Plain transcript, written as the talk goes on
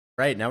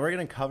Right, now we're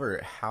going to cover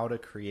how to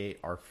create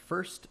our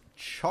first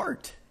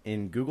chart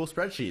in Google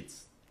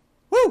Spreadsheets.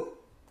 Woo!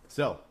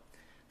 So,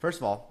 first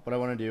of all, what I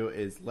want to do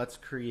is let's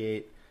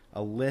create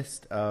a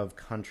list of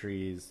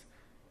countries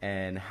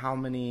and how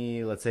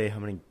many, let's say how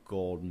many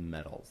gold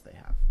medals they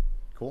have.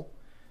 Cool?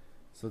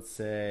 So let's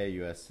say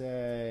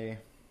USA,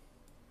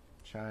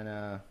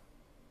 China,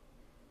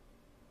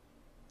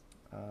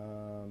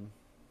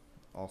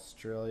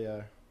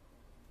 Australia,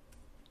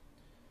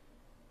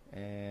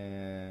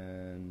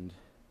 and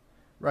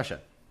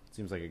Russia.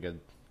 Seems like a good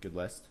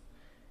list.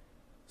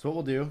 So what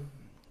we'll do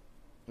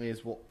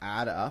is we'll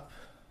add up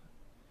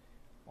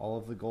all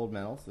of the gold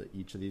medals that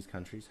each of these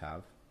countries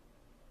have.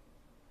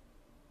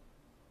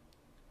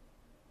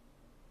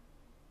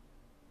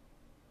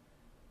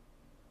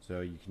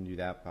 So you can do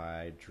that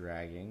by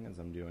dragging, as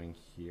I'm doing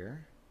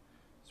here.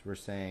 So we're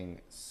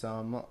saying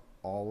sum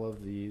all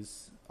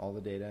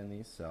the data in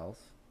these cells.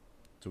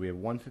 So we have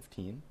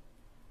 115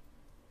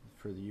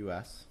 for the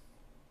US.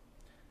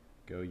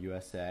 Go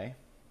USA.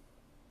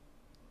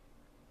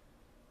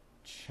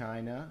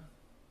 China.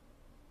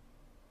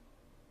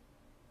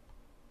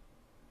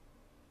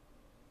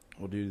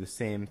 We'll do the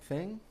same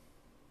thing.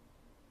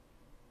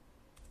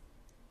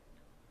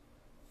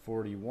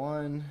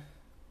 41.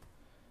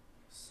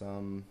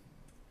 Some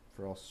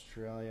for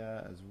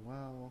Australia as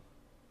well.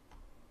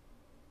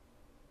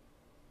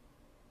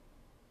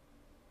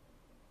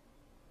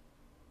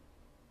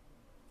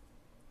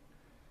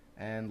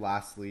 And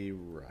lastly,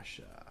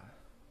 Russia.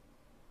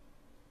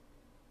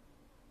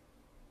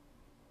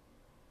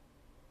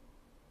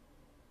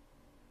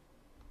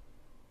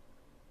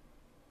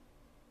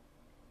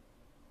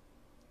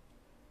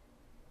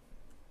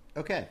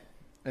 Okay,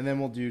 and then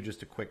we'll do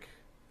just a quick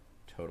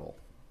total,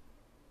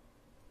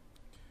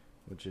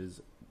 which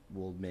is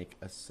we'll make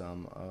a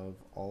sum of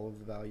all of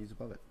the values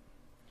above it.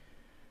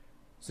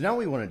 So now what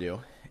we want to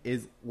do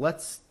is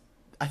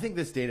I think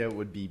this data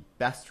would be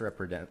best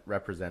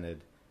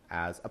represented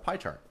as a pie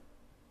chart.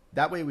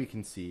 That way we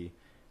can see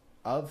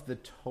of the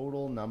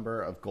total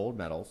number of gold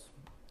medals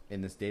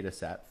in this data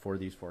set for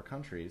these 4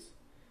 countries,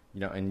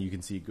 and you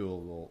can see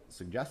Google will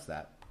suggest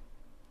that.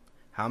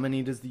 How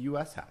many does the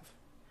US have?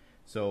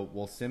 So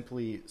we'll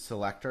simply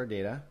select our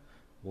data.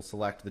 We'll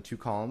select the 2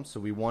 columns. So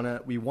we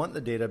want the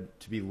data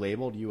to be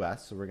labeled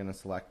US, so we're going to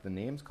select the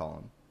names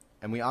column.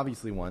 And we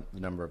obviously want the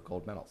number of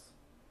gold medals.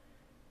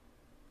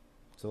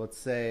 So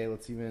let's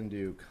even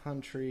do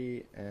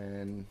country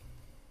and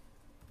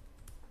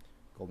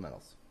gold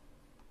medals.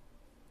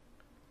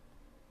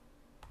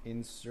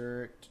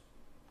 Insert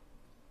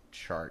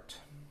chart.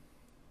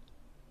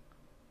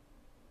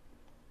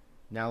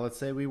 Now let's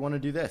say we want to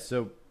do this.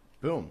 So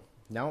boom.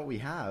 Now what we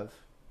have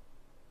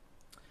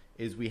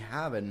is we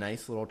have a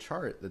nice little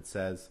chart that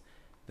says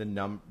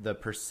the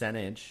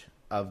percentage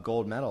of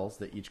gold medals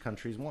that each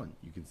country's won.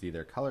 You can see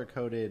they're color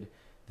coded.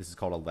 This is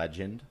called a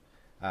legend.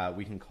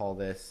 We can call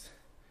this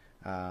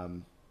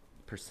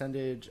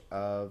percentage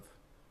of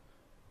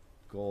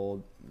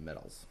gold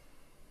medals.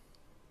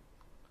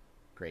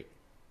 Great.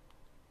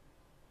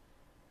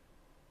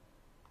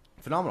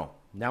 Phenomenal.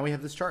 Now we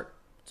have this chart.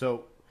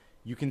 So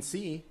you can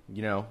see,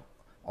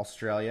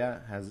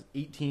 Australia has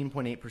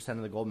 18.8%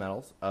 of the gold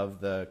medals of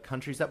the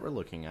countries that we're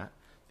looking at.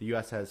 The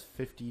US has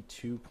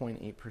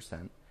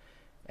 52.8%.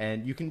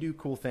 And you can do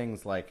cool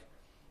things like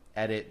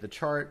edit the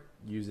chart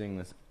using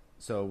this.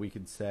 So we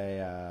could say,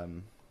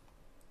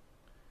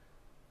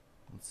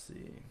 let's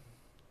see,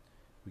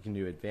 we can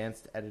do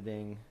advanced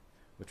editing,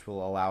 which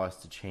will allow us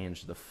to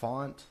change the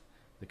font,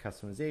 the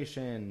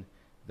customization,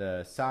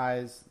 the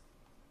size,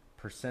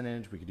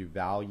 percentage. We could do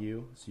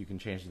value, so you can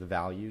change the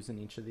values in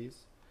each of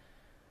these.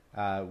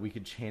 We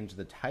could change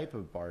the type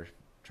of bar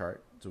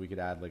chart, so we could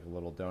add like a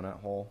little donut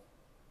hole.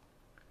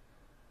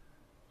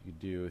 You could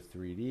do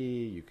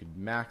 3D, you could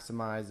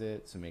maximize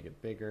it, so make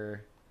it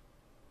bigger.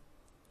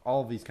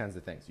 All of these kinds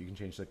of things. You can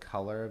change the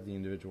color of the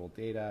individual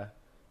data,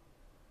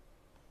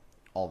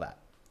 all that.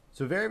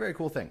 So very, very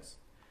cool things.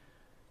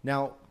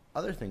 Now,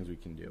 other things we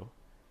can do,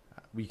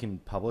 we can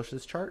publish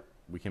this chart,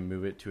 we can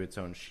move it to its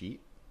own sheet.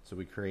 So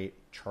we create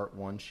chart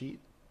 1 sheet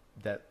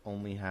that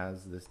only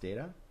has this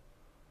data.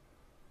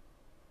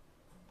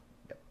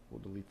 Yep, we'll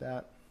delete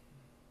that.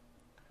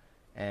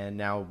 And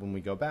now when we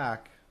go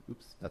back,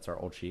 oops, that's our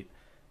old sheet,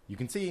 you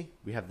can see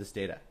we have this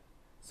data.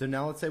 So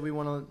now let's say we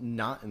want to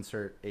not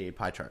insert a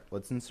pie chart.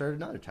 Let's insert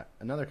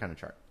another kind of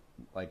chart.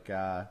 Like,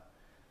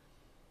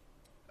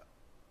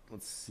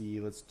 let's see,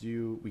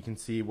 we can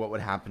see what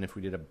would happen if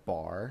we did a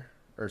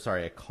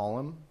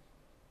column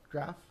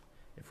graph,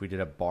 if we did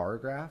a bar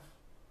graph,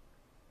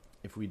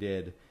 if we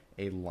did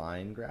a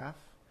line graph.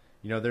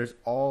 There's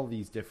all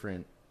these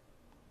different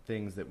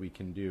things that we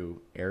can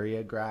do.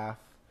 Area graph,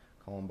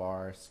 column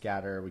bar,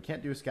 scatter. We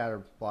can't do a scatter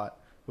plot,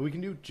 but we can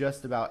do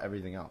just about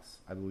everything else.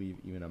 I believe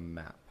even a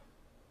map.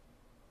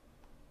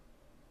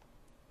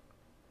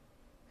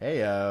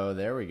 Heyo,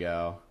 there we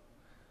go.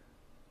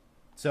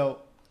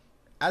 So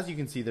as you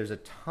can see, there's a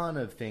ton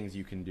of things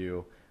you can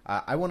do.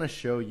 I want to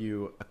show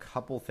you a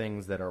couple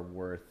things that are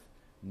worth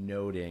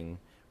noting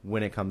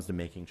when it comes to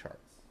making charts.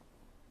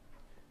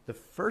 The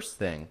first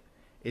thing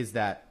is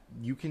that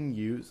you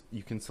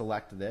can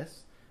select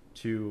this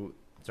to,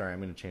 sorry, I'm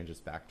going to change this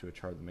back to a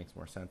chart that makes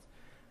more sense.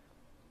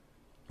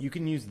 You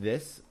can use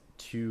this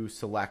to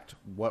select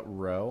what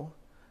row,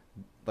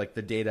 like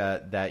the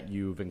data that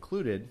you've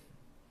included,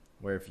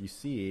 where if you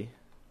see,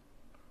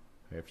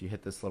 if you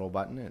hit this little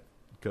button, it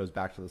goes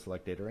back to the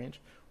select data range.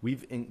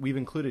 We've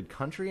included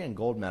country and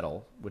gold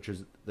medal, which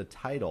is the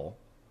title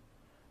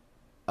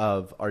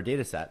of our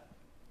data set,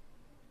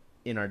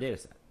 in our data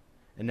set.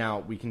 And now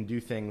we can do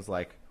things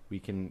like we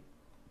can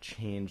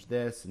change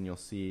this, and you'll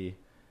see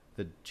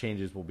the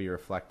changes will be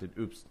reflected.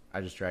 Oops,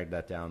 I just dragged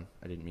that down.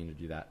 I didn't mean to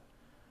do that.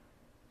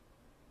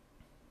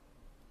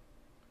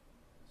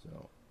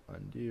 So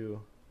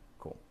undo.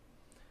 Cool.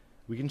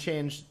 We can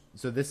change.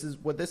 So this is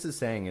what this is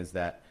saying, is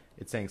that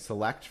it's saying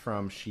select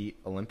from sheet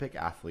Olympic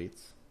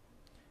athletes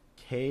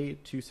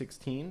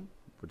K216,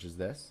 which is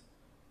this,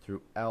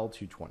 through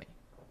L220.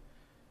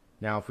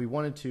 Now, if we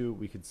wanted to,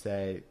 we could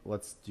say,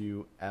 let's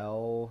do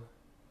L221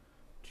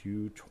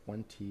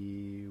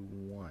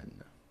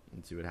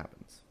 and see what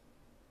happens.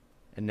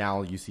 And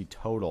now you see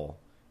total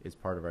is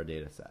part of our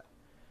data set.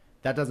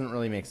 That doesn't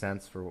really make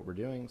sense for what we're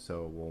doing,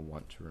 so we'll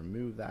want to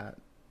remove that,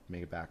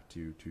 make it back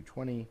to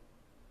 220,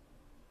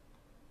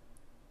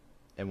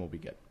 and we'll be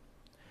good.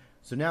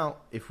 So now,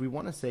 if we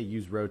want to say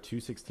use row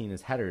 216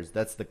 as headers,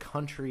 that's the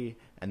country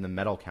and the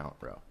medal count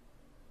row.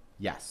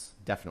 Yes,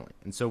 definitely.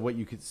 And so what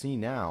you could see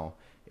now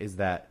is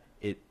that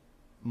it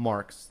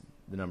marks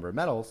the number of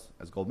medals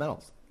as gold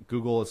medals.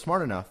 Google is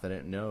smart enough that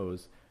it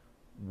knows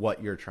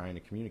what you're trying to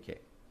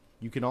communicate.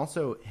 You can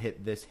also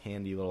hit this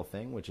handy little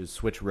thing, which is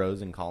switch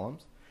rows and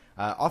columns.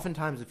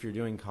 Oftentimes, if you're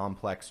doing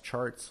complex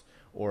charts,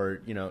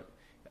 or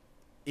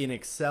in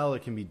Excel,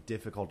 it can be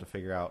difficult to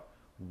figure out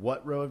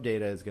what row of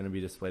data is going to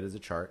be displayed as a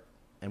chart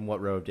and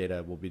what row of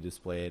data will be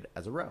displayed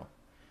as a row.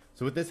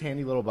 So with this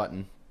handy little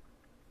button,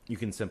 you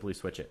can simply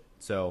switch it.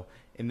 So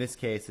in this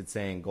case, it's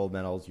saying gold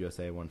medals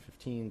USA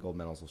 115, gold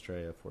medals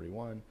Australia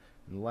 41,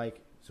 and the like.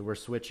 So we're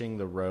switching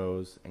the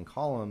rows and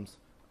columns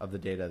of the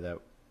data that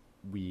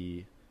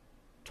we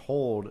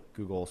told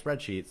Google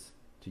Spreadsheets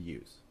to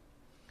use.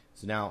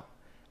 So now,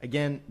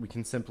 again, we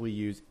can simply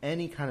use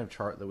any kind of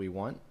chart that we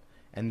want,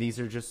 and these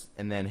are just,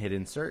 and then hit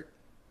insert,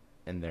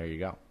 and there you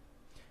go.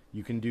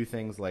 You can do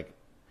things like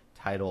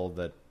title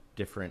the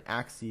different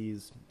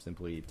axes,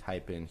 simply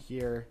type in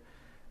here.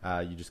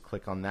 You just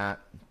click on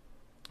that,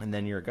 and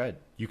then you're good.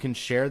 You can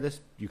share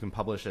this. You can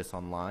publish this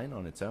online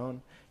on its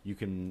own. You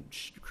can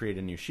create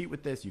a new sheet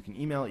with this. You can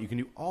email it. You can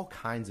do all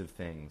kinds of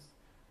things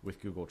with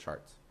Google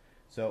Charts.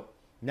 So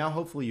now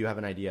hopefully you have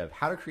an idea of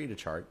how to create a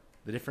chart,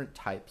 the different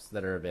types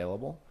that are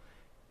available,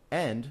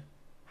 and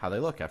how they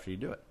look after you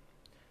do it.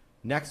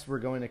 Next, we're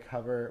going to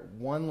cover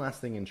one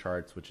last thing in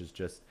charts, which is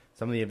just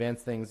some of the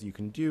advanced things you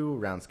can do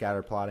around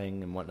scatter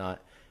plotting and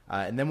whatnot.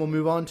 And then we'll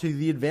move on to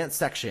the advanced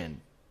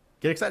section.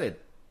 Get excited.